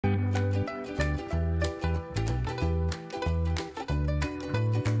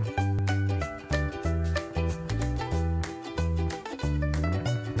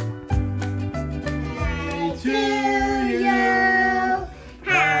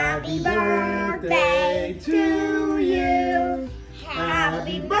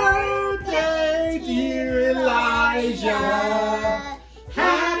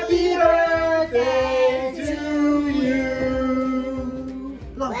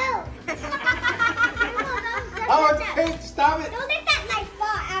have it. Don't let that knife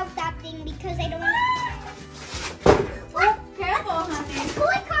fall out that thing because I don't want Oh, careful, honey. to.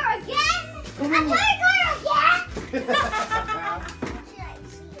 Toy car again? A toy car again?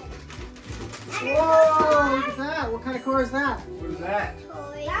 Whoa, look at that. What kind of car is that? What is that?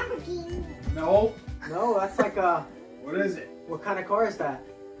 Toy. Lamborghini. No. No, that's like a... What is it? What kind of car is that?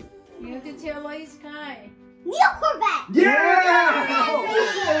 You have to tell what is kind. Neo Corvette. Yeah!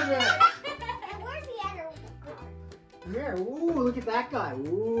 And where's the other car? Here, ooh, look at that guy.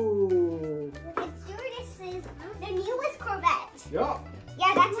 Ooh. Look at this is the newest Corvette. Yup.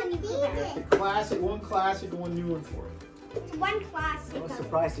 Yeah, that's a new Corvette. The classic, one new one for it. It's one classic. I was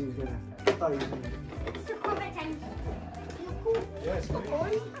surprised he was gonna. I thought he was gonna. It's the Corvette and Yes.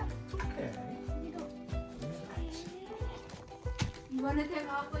 Okay. You want to take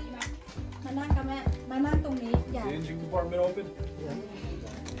off what you want? มานั่งกับแม่ มานั่งตรงนี้ อย่า Is the engine compartment open? Yeah.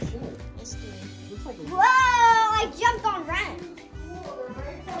 Sure. Let's do it. Looks like a... Whoa! I jumped on ramp.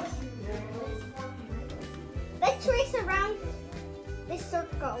 Let's race around this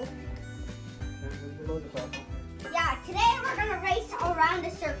circle. Yeah, today we're gonna race around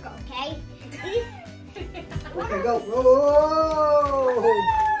the circle, okay? Okay, go. Whoa!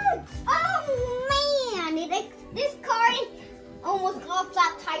 Oh man! This car almost got a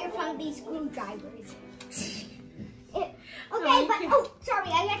flat tire from these screwdrivers. Okay, but oh,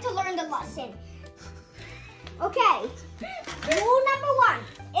 sorry, I had to learn the lesson. Okay, rule number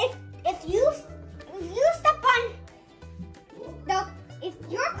 1: if you step on if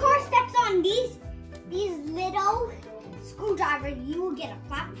your car steps on these little screwdrivers, you will get a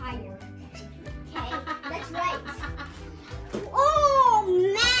flat tire. Okay, that's right. Oh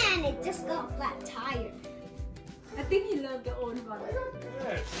man, it just got a flat tire. I think he loved the old one.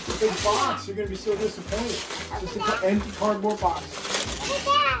 Yeah, it's a big box. You're gonna be so disappointed. It's just an empty cardboard box. Look at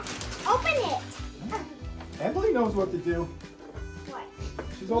that. Open it. Emily knows what to do. What?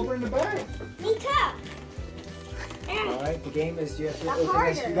 She's opening the bag. Me too. All right, the game is you have to That's open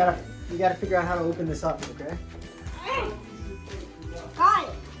this. harder. You gotta figure out how to open this up, okay? Got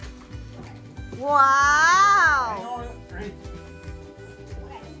it. Wow! Ready?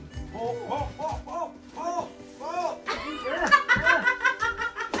 Okay. Oh, oh, oh, oh, oh, oh.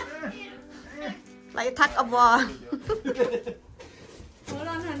 Like tug of war. Hold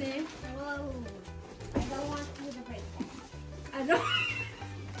on, honey. Whoa. I don't want you to break that. I don't...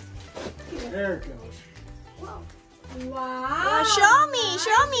 There it goes. Whoa. Wow. Show me,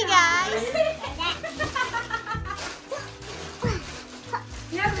 guys.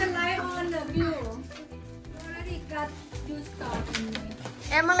 You have the light on the view. You already got two stars in me.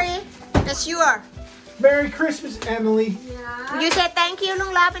 Emily, that's yours. Merry Christmas, Emily. Yeah. You say thank you ลุ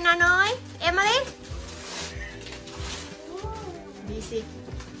งลาเป็นน้อย Emily? Easy.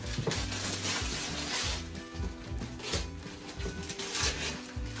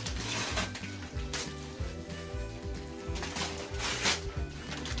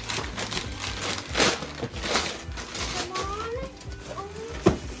 Come on. Oh,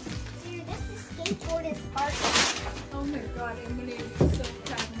 dear, this skateboard is hard. Oh my god, Emily is so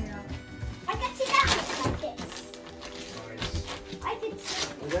proud now. I can see that like this. Nice. I can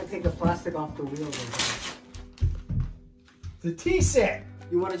see. We gotta take the plastic off the wheels. The tea set.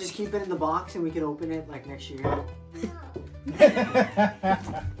 You want to just keep it in the box and we can open it like next year? No. If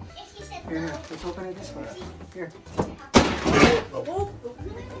she said Here, no. let's open it this way. Here.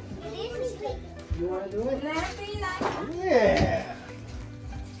 You want to do it? Yeah.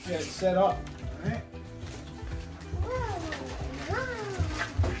 Get it set up. All right.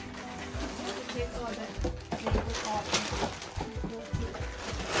 Take all that.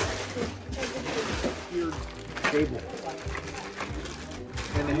 Your table.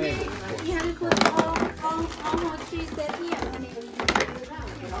 And the hand. You have to put all more cheese that here, honey.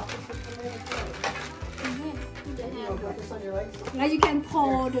 Put the hand. Put this on your legs. Now you can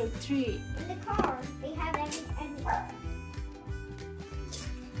pull the tree. In the car, they have any.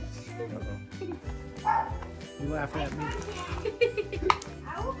 You laughing at me?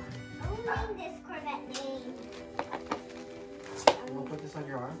 I'll name this Corvette name. You want to put this on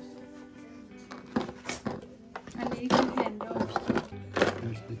your arms? And you can handle.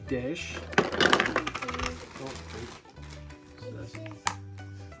 There's the dish.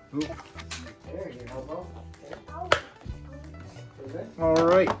 Oop. There, your elbow. All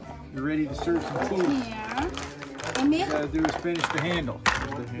right. You're ready to serve some tea. Here. All you gotta do is finish the handle.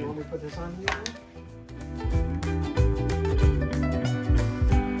 There's the You want handle. me to put this on here?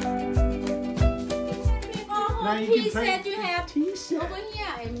 Now you He can said take you have tea set. over here,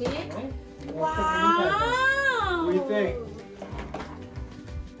 I mean. What do you think?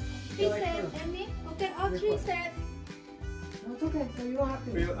 He said, Emmy, okay, all three sets. it's okay. No, you don't have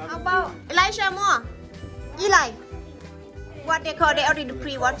to. How about Elijah more? Eli, what they call the already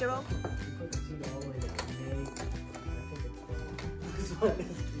pre-water? This one is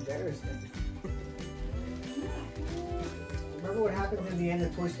embarrassing. Remember what happens in the end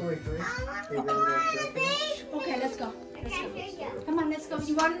of Toy Story 3? They ran that joke. Okay, let's go. Let's Okay, go. here you go. Come on, let's go.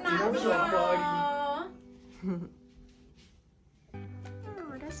 You want now? Remember that, buddy?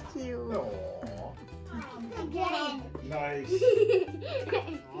 Oh, that's cute. Aw, Again. nice.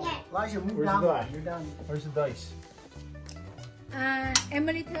 Elijah, move Where's down. the die? You're done. Where's the dice?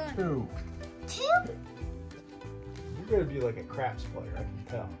 Emily turn. 2. Two. You're gonna be like a craps player, I can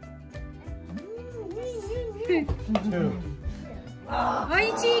tell. 2.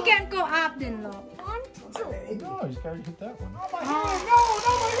 Oh, she can go up then, love. One, two. No, you gotta hit that one.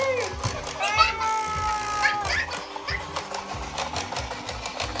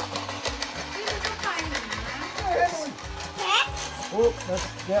 Oh,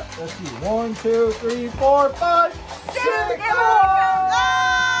 let's see. 1, 2, 3, 4, 5, 6.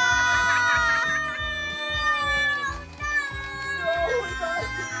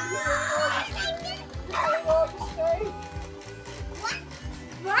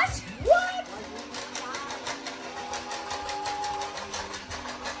 What?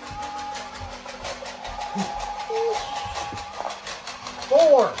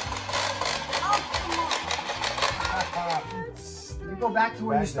 Four. You go back to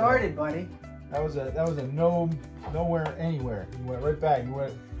where you started, buddy. That was a nowhere anywhere. You went right back. You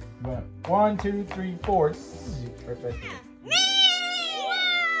went 1, 2, 3, 4. Right back there.